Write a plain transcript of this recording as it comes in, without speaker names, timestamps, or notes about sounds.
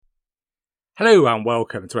Hello and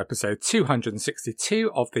welcome to episode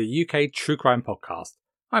 262 of the UK True Crime Podcast.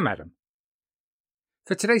 I'm Adam.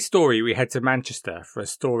 For today's story, we head to Manchester for a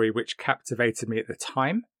story which captivated me at the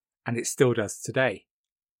time, and it still does today.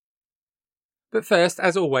 But first,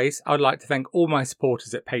 as always, I'd like to thank all my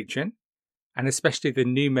supporters at Patreon, and especially the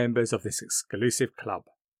new members of this exclusive club.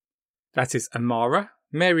 That is Amara,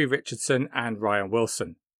 Mary Richardson and Ryan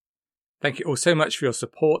Wilson. Thank you all so much for your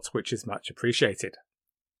support, which is much appreciated.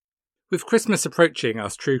 With Christmas approaching,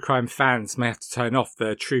 us true crime fans may have to turn off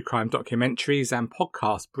the true crime documentaries and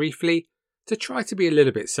podcasts briefly to try to be a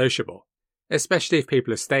little bit sociable, especially if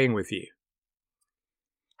people are staying with you.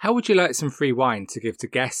 How would you like some free wine to give to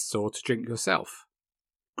guests or to drink yourself?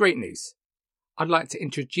 Great news. I'd like to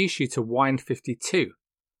introduce you to Wine 52,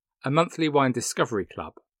 a monthly wine discovery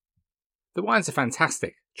club. The wines are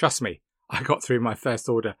fantastic. Trust me, I got through my first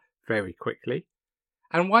order very quickly.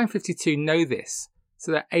 And Wine 52 know this,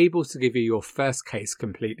 so they're able to give you your first case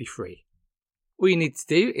completely free. All you need to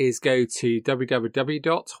do is go to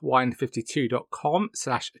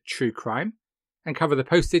www.wine52.com/truecrime and cover the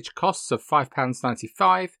postage costs of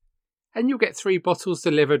 £5.95, and you'll get 3 bottles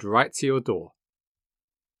delivered right to your door.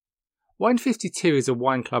 Wine 52 is a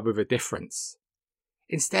wine club with a difference.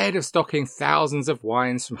 Instead of stocking thousands of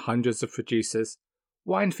wines from hundreds of producers,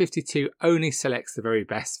 Wine 52 only selects the very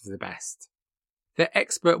best of the best. Their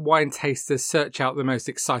expert wine tasters search out the most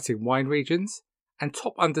exciting wine regions and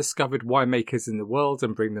top undiscovered winemakers in the world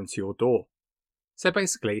and bring them to your door. So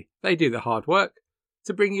basically, they do the hard work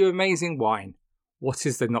to bring you amazing wine. What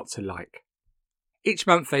is there not to like? Each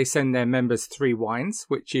month they send their members 3 wines,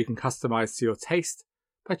 which you can customise to your taste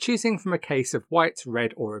by choosing from a case of white,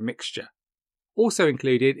 red or a mixture. Also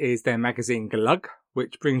included is their magazine Glug,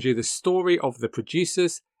 which brings you the story of the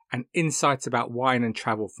producers and insights about wine and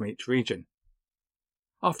travel from each region.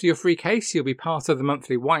 After your free case, you'll be part of the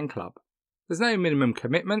monthly wine club. There's no minimum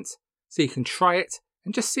commitment, so you can try it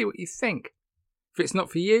and just see what you think. If it's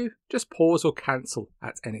not for you, just pause or cancel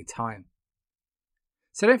at any time.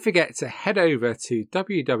 So don't forget to head over to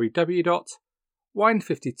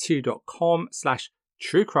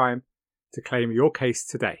www.wine52.com/truecrime to claim your case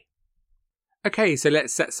today. Okay, so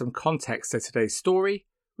let's set some context to today's story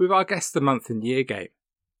with our Guess the Month and Year game.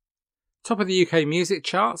 Top of the UK music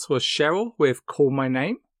charts was Cheryl with Call My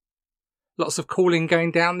Name. Lots of calling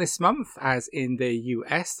going down this month, as in the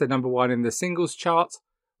US, the number 1 in the singles chart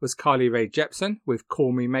was Carly Rae Jepsen with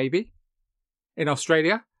Call Me Maybe. In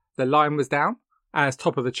Australia, the line was down, as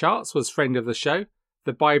top of the charts was friend of the show,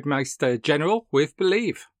 the Bibemeister General with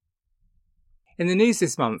Believe. In the news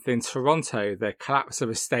this month, in Toronto, the collapse of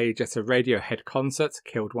a stage at a Radiohead concert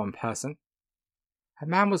killed 1 person. A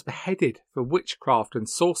man was beheaded for witchcraft and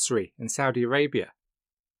sorcery in Saudi Arabia.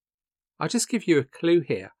 I'll just give you a clue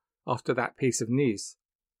here after that piece of news.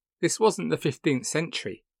 This wasn't the 15th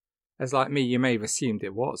century, as like me you may have assumed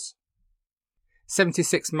it was.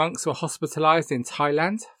 76 monks were hospitalised in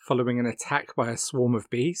Thailand following an attack by a swarm of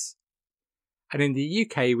bees. And in the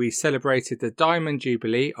UK we celebrated the Diamond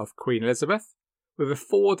Jubilee of Queen Elizabeth with a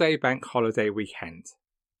 4-day bank holiday weekend.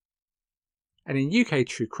 And in UK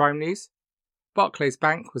true crime news, Barclays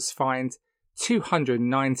Bank was fined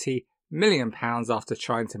 £290 million after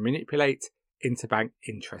trying to manipulate interbank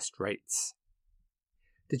interest rates.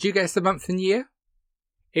 Did you guess the month and year?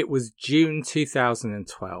 It was June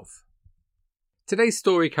 2012. Today's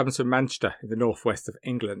story comes from Manchester in the northwest of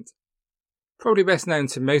England. Probably best known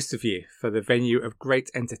to most of you for the venue of great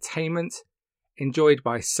entertainment enjoyed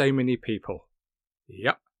by so many people.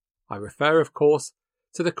 Yep, I refer of course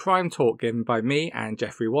to the crime talk given by me and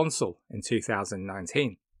Jeffrey Wansell in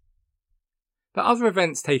 2019. But other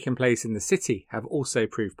events taking place in the city have also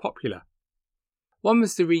proved popular. One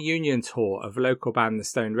was the reunion tour of local band The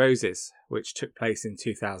Stone Roses, which took place in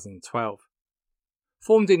 2012.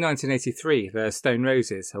 Formed in 1983, the Stone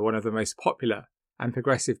Roses are one of the most popular and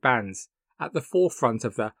progressive bands at the forefront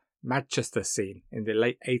of the Manchester scene in the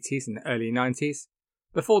late 80s and early 90s,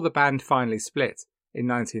 before the band finally split in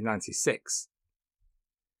 1996.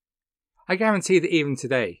 I guarantee that even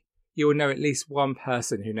today, you will know at least one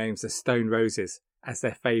person who names the Stone Roses as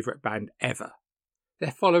their favourite band ever.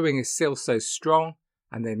 Their following is still so strong,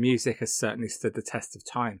 and their music has certainly stood the test of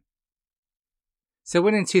time. So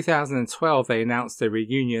when in 2012 they announced their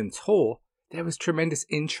reunion tour, there was tremendous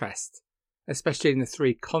interest, especially in the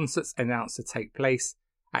 3 concerts announced to take place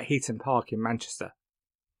at Heaton Park in Manchester.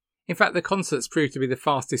 In fact, the concerts proved to be the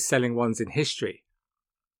fastest selling ones in history.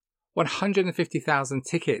 150,000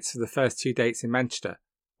 tickets for the first 2 dates in Manchester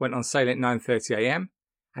went on sale at 9:30am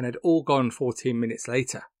and had all gone 14 minutes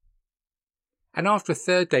later. And after a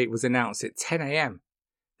third date was announced at 10am,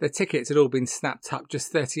 The tickets had all been snapped up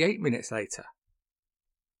just 38 minutes later.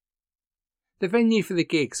 The venue for the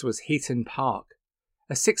gigs was Heaton Park,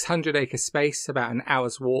 a 600-acre space about an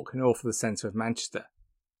hour's walk north of the centre of Manchester.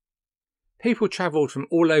 People travelled from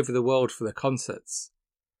all over the world for the concerts,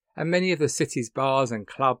 and many of the city's bars and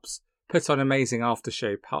clubs put on amazing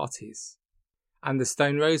after-show parties. And the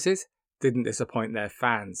Stone Roses didn't disappoint their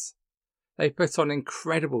fans. They put on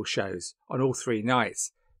incredible shows on all 3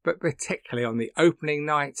 nights, but particularly on the opening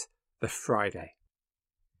night, the Friday.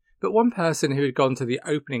 But one person who had gone to the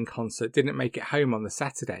opening concert didn't make it home on the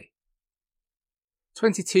Saturday.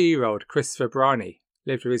 22-year-old Christopher Brani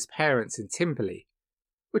lived with his parents in Timperley,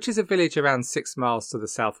 which is a village around 6 miles to the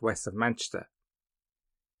southwest of Manchester.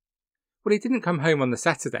 When he didn't come home on the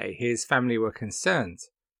Saturday, his family were concerned,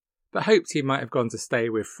 but hoped he might have gone to stay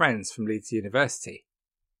with friends from Leeds University.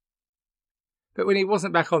 But when he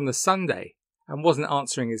wasn't back on the Sunday and wasn't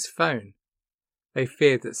answering his phone, they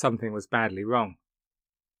feared that something was badly wrong.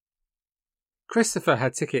 Christopher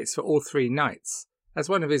had tickets for all 3 nights, as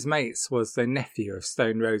one of his mates was the nephew of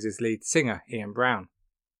Stone Roses lead singer Ian Brown.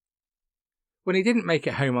 When he didn't make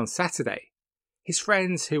it home on Saturday, his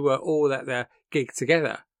friends who were all at the gig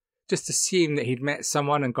together just assumed that he'd met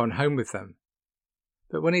someone and gone home with them.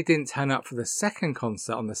 But when he didn't turn up for the second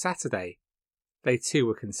concert on the Saturday, they too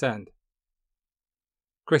were concerned.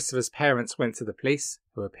 Christopher's parents went to the police,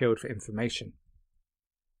 who appealed for information.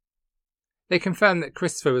 They confirmed that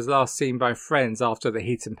Christopher was last seen by friends after the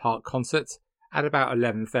Heaton Park concert at about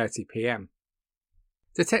 11:30 p.m.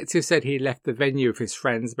 Detectives said he left the venue with his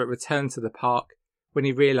friends but returned to the park when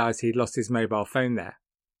he realised he'd lost his mobile phone there.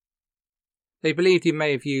 They believed he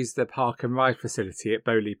may have used the park and ride facility at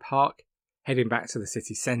Bowley Park, heading back to the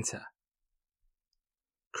city centre.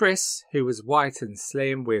 Chris, who was white and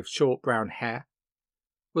slim with short brown hair,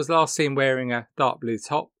 was last seen wearing a dark blue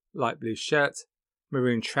top, light blue shirt,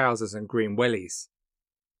 maroon trousers and green wellies.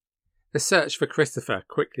 The search for Christopher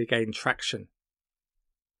quickly gained traction.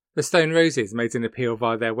 The Stone Roses made an appeal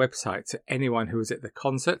via their website to anyone who was at the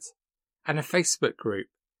concert, and a Facebook group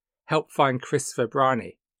helped find Christopher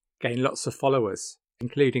Brani, gain lots of followers,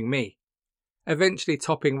 including me, eventually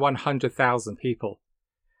topping 100,000 people,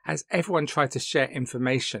 as everyone tried to share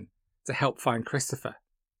information to help find Christopher.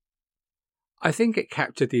 I think it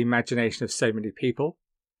captured the imagination of so many people,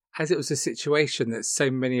 as it was a situation that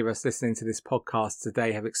so many of us listening to this podcast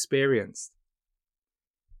today have experienced.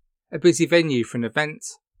 A busy venue for an event,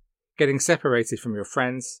 getting separated from your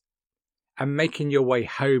friends, and making your way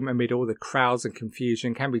home amid all the crowds and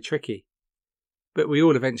confusion can be tricky. But we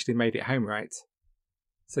all eventually made it home, right?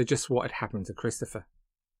 So just what had happened to Christopher?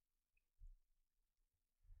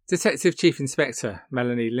 Detective Chief Inspector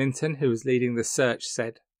Melanie Linton, who was leading the search,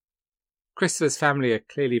 said, "Christopher's family are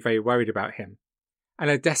clearly very worried about him and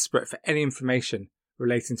are desperate for any information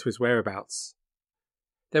relating to his whereabouts.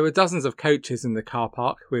 There were dozens of coaches in the car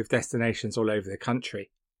park with destinations all over the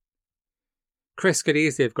country. Chris could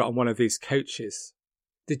easily have got on one of these coaches.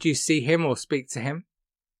 Did you see him or speak to him?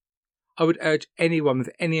 I would urge anyone with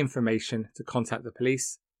any information to contact the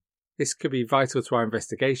police. This could be vital to our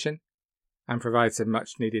investigation and provide some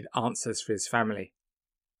much needed answers for his family.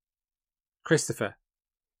 Christopher,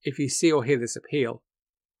 if you see or hear this appeal,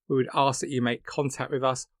 we would ask that you make contact with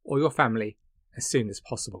us or your family as soon as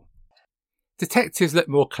possible." Detectives looked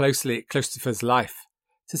more closely at Christopher's life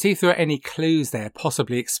to see if there were any clues there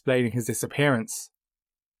possibly explaining his disappearance.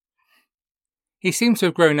 He seemed to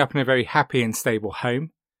have grown up in a very happy and stable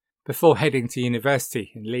home before heading to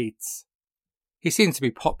university in Leeds. He seemed to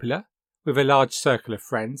be popular, with a large circle of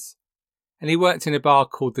friends, and he worked in a bar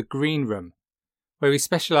called the Green Room, where he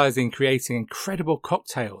specialised in creating incredible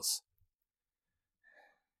cocktails.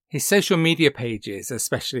 His social media pages,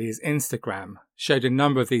 especially his Instagram, showed a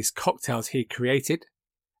number of these cocktails he created,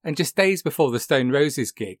 and just days before the Stone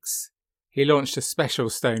Roses gigs, he launched a special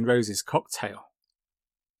Stone Roses cocktail.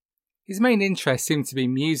 His main interest seemed to be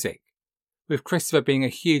music, with Christopher being a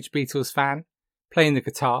huge Beatles fan, playing the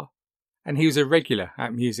guitar, and he was a regular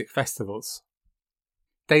at music festivals.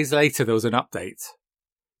 Days later there was an update.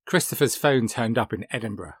 Christopher's phone turned up in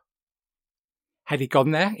Edinburgh. Had he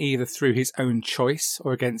gone there either through his own choice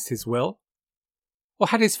or against his will? Or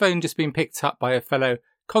had his phone just been picked up by a fellow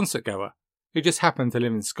concert goer who just happened to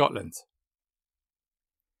live in Scotland?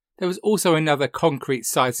 There was also another concrete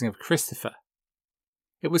sighting of Christopher.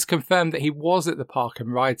 It was confirmed that he was at the park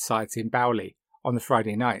and ride site in Bowley on the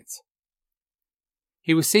Friday night.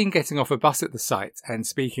 He was seen getting off a bus at the site and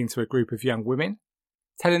speaking to a group of young women,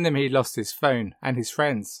 telling them he'd lost his phone and his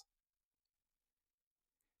friends.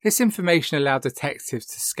 This information allowed detectives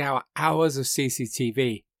to scour hours of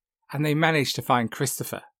CCTV, and they managed to find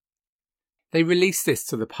Christopher. They released this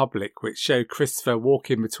to the public, which showed Christopher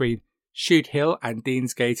walking between Shude Hill and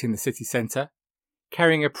Deansgate in the city centre,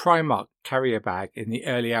 carrying a Primark carrier bag in the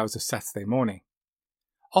early hours of Saturday morning.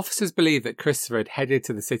 Officers believe that Christopher had headed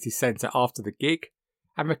to the city centre after the gig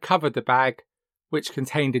and recovered the bag, which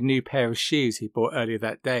contained a new pair of shoes he bought earlier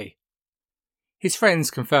that day. His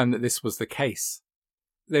friends confirmed that this was the case.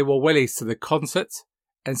 They wore wellies to the concert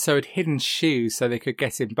and so had hidden shoes so they could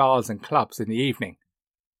get in bars and clubs in the evening.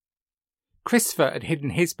 Christopher had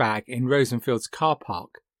hidden his bag in Rosenfield's car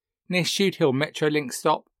park near Shude Hill Metrolink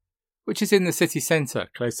stop, which is in the city centre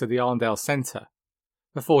close to the Arndale Centre,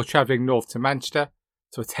 before travelling north to Manchester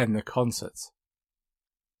to attend the concert.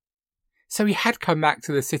 So he had come back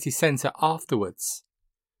to the city centre afterwards,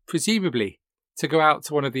 presumably to go out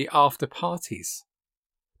to one of the after parties.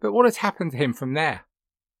 But what had happened to him from there?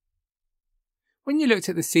 When you looked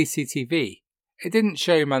at the CCTV, it didn't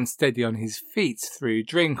show him unsteady on his feet through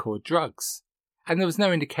drink or drugs, and there was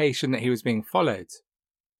no indication that he was being followed.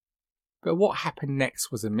 But what happened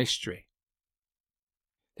next was a mystery.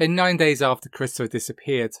 Then 9 days after Christopher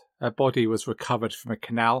disappeared, a body was recovered from a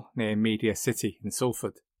canal near Media City in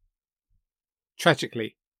Salford.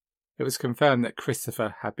 Tragically, it was confirmed that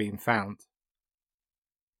Christopher had been found.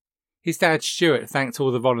 His dad Stuart thanked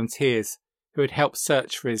all the volunteers who had helped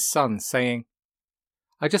search for his son, saying,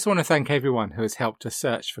 "I just want to thank everyone who has helped us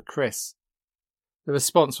search for Chris. The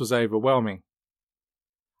response was overwhelming.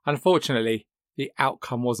 Unfortunately, the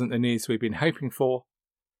outcome wasn't the news we'd been hoping for,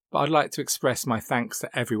 but I'd like to express my thanks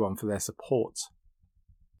to everyone for their support."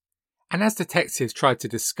 And as detectives tried to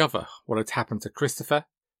discover what had happened to Christopher,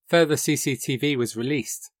 further CCTV was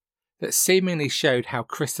released that seemingly showed how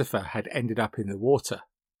Christopher had ended up in the water.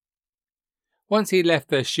 Once he left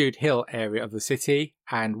the Shude Hill area of the city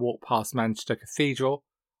and walked past Manchester Cathedral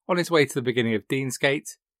on his way to the beginning of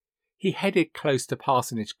Deansgate, he headed close to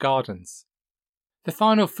Parsonage Gardens. The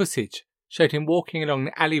final footage showed him walking along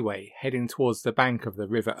the alleyway heading towards the bank of the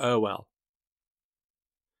River Irwell.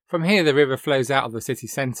 From here the river flows out of the city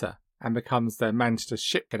centre and becomes the Manchester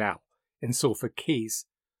Ship Canal in Salford Quays,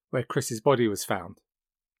 where Chris's body was found.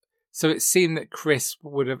 So it seemed that Chris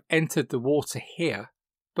would have entered the water here,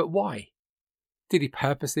 but why? Did he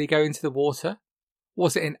purposely go into the water?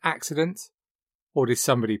 Was it an accident? Or did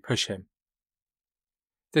somebody push him?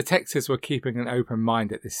 Detectives were keeping an open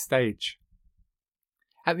mind at this stage.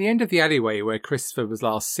 At the end of the alleyway where Christopher was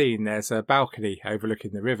last seen, there's a balcony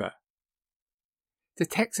overlooking the river.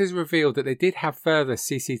 Detectives revealed that they did have further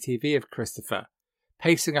CCTV of Christopher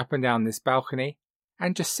pacing up and down this balcony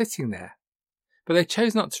and just sitting there, but they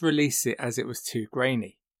chose not to release it as it was too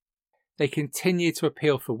grainy. They continued to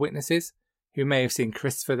appeal for witnesses who may have seen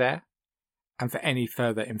Christopher there and for any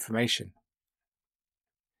further information.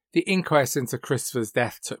 The inquest into Christopher's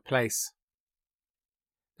death took place.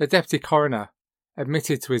 The deputy coroner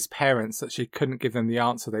admitted to his parents that she couldn't give them the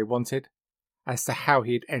answer they wanted as to how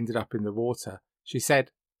he had ended up in the water. She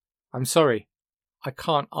said, "I'm sorry, I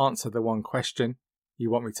can't answer the one question you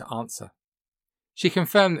want me to answer." She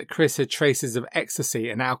confirmed that Chris had traces of ecstasy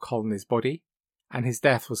and alcohol in his body, and his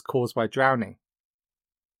death was caused by drowning.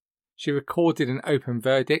 She recorded an open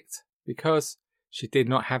verdict because she did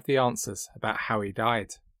not have the answers about how he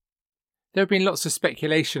died. There had been lots of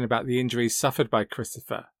speculation about the injuries suffered by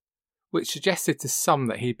Christopher, which suggested to some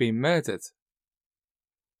that he'd been murdered.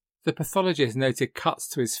 The pathologist noted cuts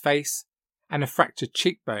to his face and a fractured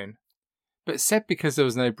cheekbone, but said because there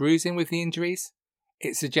was no bruising with the injuries,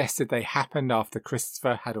 it suggested they happened after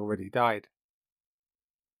Christopher had already died.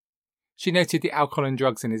 She noted the alcohol and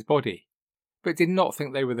drugs in his body, but did not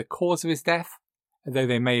think they were the cause of his death, although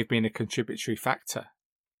they may have been a contributory factor.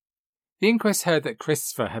 The inquest heard that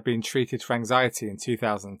Christopher had been treated for anxiety in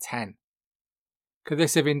 2010. Could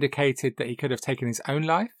this have indicated that he could have taken his own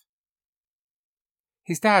life?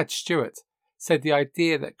 His dad, Stuart, said the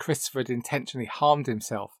idea that Christopher had intentionally harmed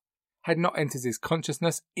himself had not entered his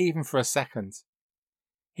consciousness even for a second.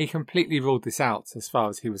 He completely ruled this out as far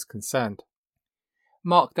as he was concerned.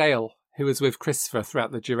 Mark Dale, who was with Christopher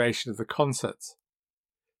throughout the duration of the concert,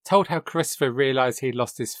 told how Christopher realised he had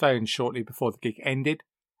lost his phone shortly before the gig ended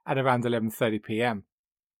at around 11:30 p.m.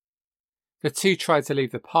 The two tried to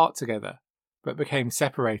leave the park together, but became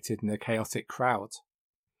separated in the chaotic crowd.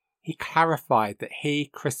 He clarified that he,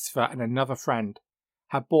 Christopher and another friend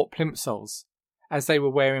had bought plimsolls as they were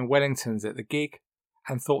wearing Wellingtons at the gig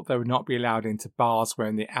and thought they would not be allowed into bars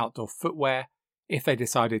wearing the outdoor footwear if they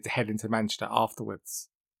decided to head into Manchester afterwards.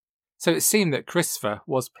 So it seemed that Christopher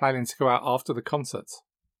was planning to go out after the concert.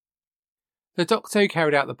 The doctor who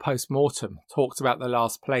carried out the post-mortem talked about the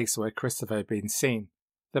last place where Christopher had been seen,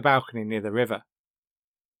 the balcony near the river.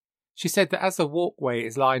 She said that as the walkway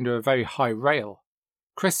is lined with a very high rail,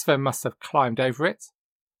 Christopher must have climbed over it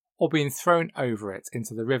or been thrown over it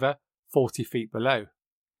into the river 40 feet below.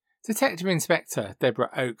 Detective Inspector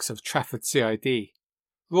Deborah Oakes of Trafford CID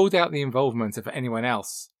ruled out the involvement of anyone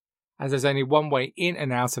else, as there's only one way in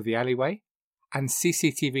and out of the alleyway, and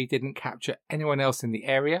CCTV didn't capture anyone else in the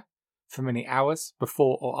area for many hours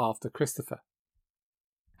before or after Christopher.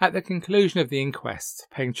 At the conclusion of the inquest,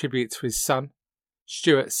 paying tribute to his son,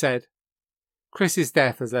 Stewart said, "Chris's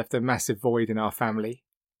death has left a massive void in our family.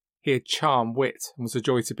 He had charm, wit, and was a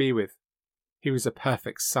joy to be with. He was a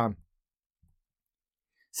perfect son."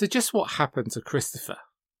 So just what happened to Christopher?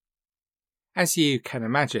 As you can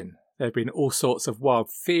imagine, there have been all sorts of wild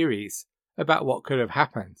theories about what could have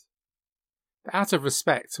happened. But out of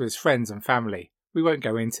respect to his friends and family, we won't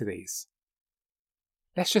go into these.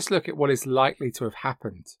 Let's just look at what is likely to have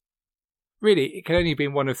happened. Really, it can only be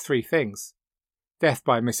one of three things: death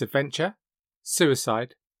by misadventure,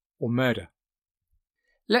 suicide, or murder.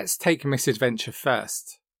 Let's take misadventure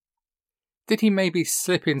first. Did he maybe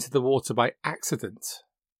slip into the water by accident?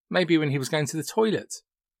 Maybe when he was going to the toilet?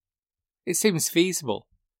 It seems feasible,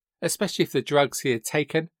 especially if the drugs he had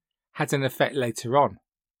taken had an effect later on.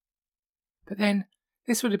 But then,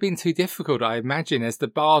 this would have been too difficult, I imagine, as the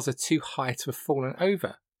bars are too high to have fallen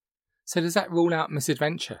over. So does that rule out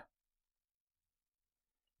misadventure?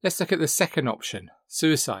 Let's look at the second option,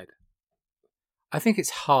 suicide. I think it's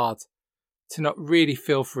hard to not really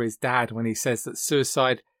feel for his dad when he says that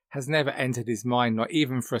suicide has never entered his mind, not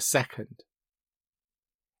even for a second.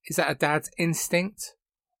 Is that a dad's instinct?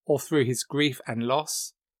 Or through his grief and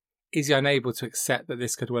loss, is he unable to accept that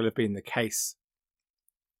this could well have been the case?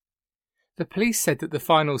 The police said that the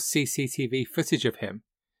final CCTV footage of him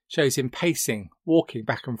shows him pacing, walking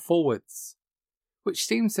back and forwards, which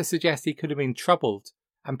seems to suggest he could have been troubled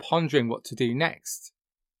and pondering what to do next.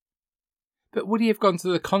 But would he have gone to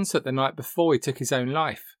the concert the night before he took his own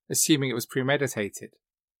life, assuming it was premeditated?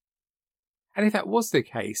 And if that was the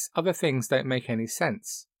case, other things don't make any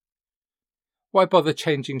sense. Why bother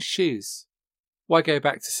changing shoes? Why go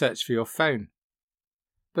back to search for your phone?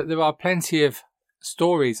 But there are plenty of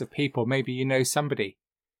stories of people, maybe you know somebody,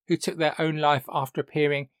 who took their own life after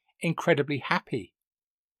appearing incredibly happy.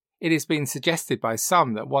 It has been suggested by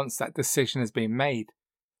some that once that decision has been made,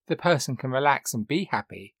 the person can relax and be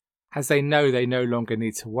happy, as they know they no longer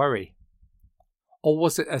need to worry. Or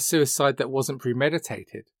was it a suicide that wasn't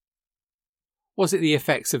premeditated? Was it the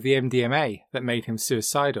effects of the MDMA that made him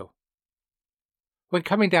suicidal? When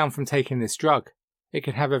coming down from taking this drug, it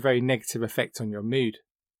can have a very negative effect on your mood.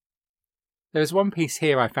 There is one piece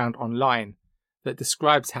here I found online that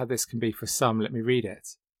describes how this can be for some. Let me read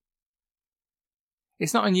it.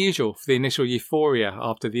 It's not unusual for the initial euphoria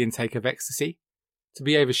after the intake of ecstasy to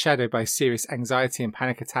be overshadowed by serious anxiety and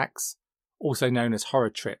panic attacks, also known as horror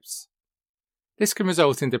trips. This can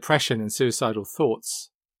result in depression and suicidal thoughts.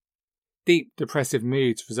 Deep depressive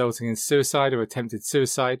moods resulting in suicide or attempted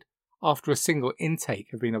suicide after a single intake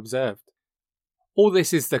have been observed. All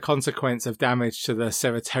this is the consequence of damage to the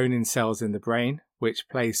serotonin cells in the brain, which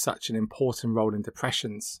plays such an important role in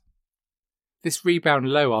depressions. This rebound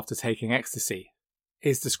low after taking ecstasy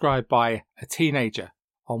is described by a teenager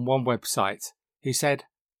on one website who said,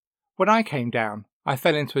 "When I came down, I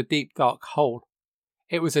fell into a deep dark hole.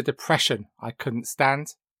 It was a depression I couldn't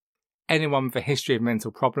stand. Anyone with a history of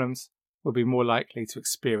mental problems would be more likely to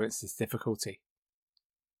experience this difficulty."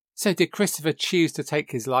 So did Christopher choose to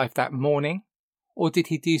take his life that morning, or did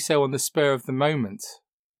he do so on the spur of the moment?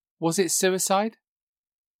 Was it suicide?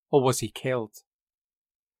 Or was he killed?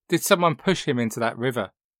 Did someone push him into that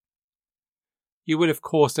river? You would of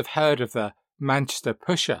course have heard of the Manchester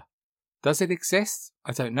Pusher. Does it exist?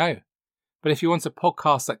 I don't know. But if you want a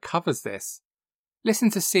podcast that covers this,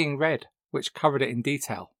 listen to Seeing Red, which covered it in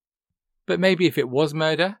detail. But maybe if it was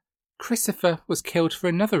murder, Christopher was killed for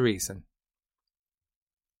another reason.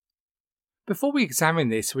 Before we examine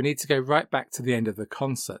this, we need to go right back to the end of the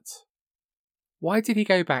concert. Why did he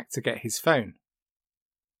go back to get his phone?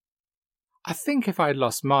 I think if I had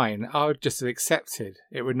lost mine, I would just have accepted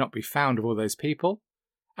it would not be found with all those people,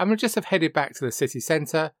 and would just have headed back to the city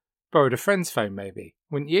centre, borrowed a friend's phone maybe,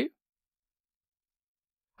 wouldn't you?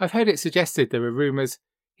 I've heard it suggested there were rumours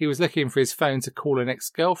he was looking for his phone to call an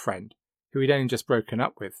ex-girlfriend who he'd only just broken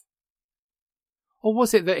up with. Or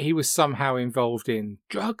was it that he was somehow involved in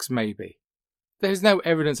drugs maybe? There is no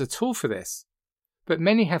evidence at all for this, but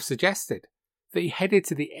many have suggested that he headed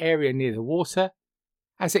to the area near the water,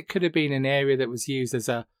 as it could have been an area that was used as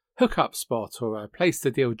a hookup spot or a place to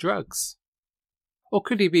deal drugs. Or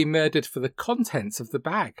could he be murdered for the contents of the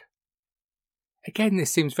bag? Again,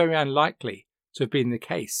 this seems very unlikely to have been the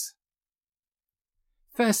case.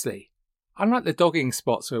 Firstly, unlike the dogging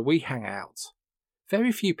spots where we hang out,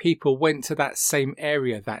 very few people went to that same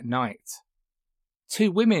area that night.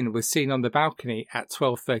 2 women were seen on the balcony at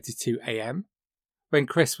 12:32 a.m, when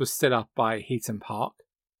Chris was still up by Heaton Park,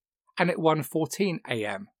 and at 1:14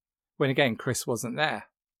 a.m, when again Chris wasn't there.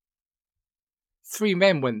 3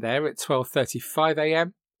 men went there at 12:35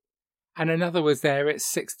 a.m, and another was there at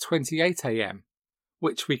 6:28 a.m,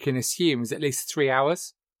 which we can assume is at least 3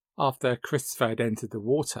 hours after Christopher had entered the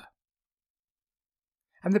water.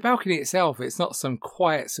 And the balcony itself, it's not some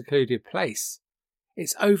quiet, secluded place.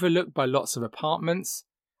 It's overlooked by lots of apartments,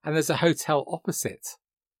 and there's a hotel opposite.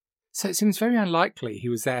 So it seems very unlikely he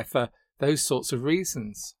was there for those sorts of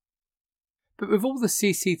reasons. But with all the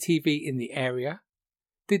CCTV in the area,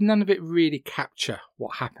 did none of it really capture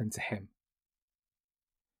what happened to him?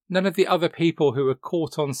 None of the other people who were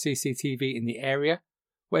caught on CCTV in the area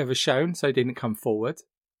were ever shown, so didn't come forward.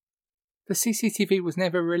 The CCTV was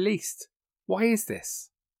never released. Why is this?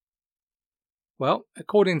 Well,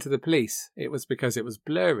 according to the police, it was because it was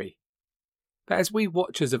blurry. But as we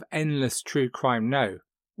watchers of endless true crime know,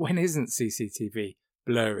 when isn't CCTV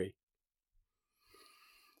blurry?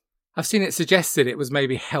 I've seen it suggested it was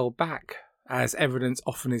maybe held back, as evidence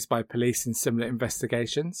often is by police in similar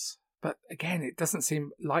investigations. But again, it doesn't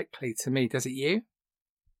seem likely to me, does it you?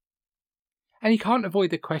 And you can't avoid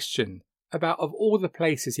the question about, of all the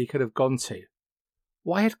places he could have gone to,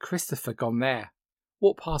 why had Christopher gone there?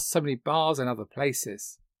 Walked past so many bars and other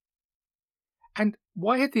places? And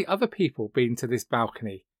why had the other people been to this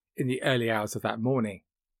balcony in the early hours of that morning?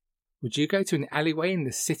 Would you go to an alleyway in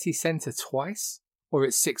the city centre twice, or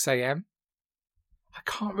at 6 a.m? I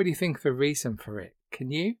can't really think of a reason for it, can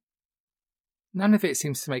you? None of it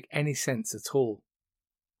seems to make any sense at all.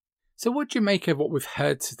 So what do you make of what we've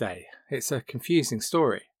heard today? It's a confusing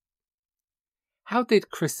story. How did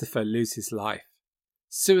Christopher lose his life?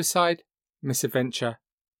 Suicide, misadventure,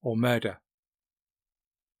 or murder?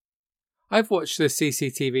 I've watched the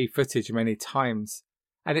CCTV footage many times,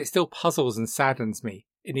 and it still puzzles and saddens me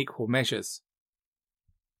in equal measures.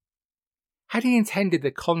 Had he intended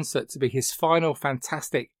the concert to be his final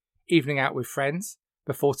fantastic evening out with friends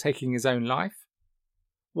before taking his own life?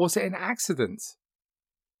 Was it an accident?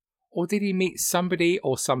 Or did he meet somebody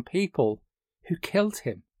or some people who killed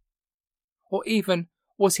him? Or even,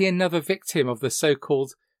 was he another victim of the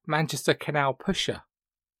so-called Manchester Canal pusher?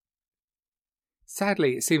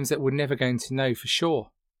 Sadly, it seems that we're never going to know for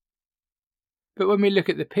sure. But when we look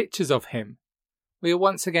at the pictures of him, we are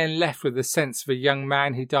once again left with the sense of a young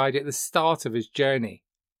man who died at the start of his journey.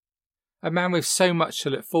 A man with so much to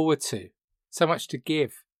look forward to, so much to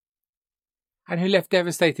give, and who left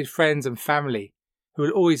devastated friends and family who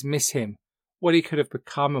will always miss him, what he could have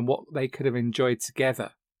become and what they could have enjoyed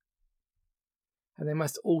together. And they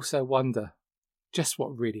must also wonder just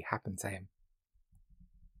what really happened to him.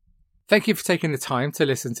 Thank you for taking the time to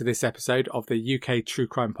listen to this episode of the UK True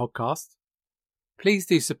Crime Podcast. Please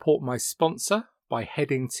do support my sponsor by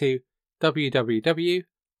heading to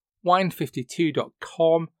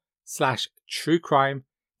www.wine52.com/truecrime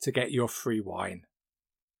to get your free wine.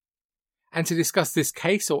 And to discuss this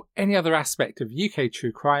case or any other aspect of UK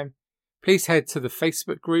true crime, please head to the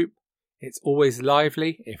Facebook group. It's always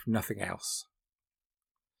lively, if nothing else.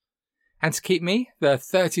 And to keep me, the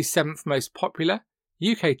 37th most popular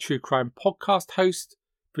UK true crime podcast host,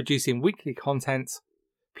 producing weekly content,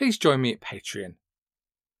 please join me at Patreon.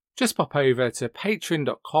 Just pop over to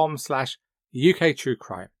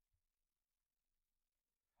patreon.com/UKTrueCrime.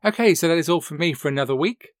 Okay, so that is all from me for another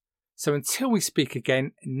week. So until we speak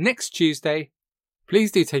again next Tuesday,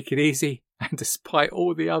 please do take it easy, and despite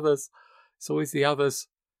all the others, it's always the others,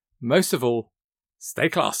 most of all, stay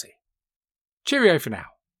classy. Cheerio for now.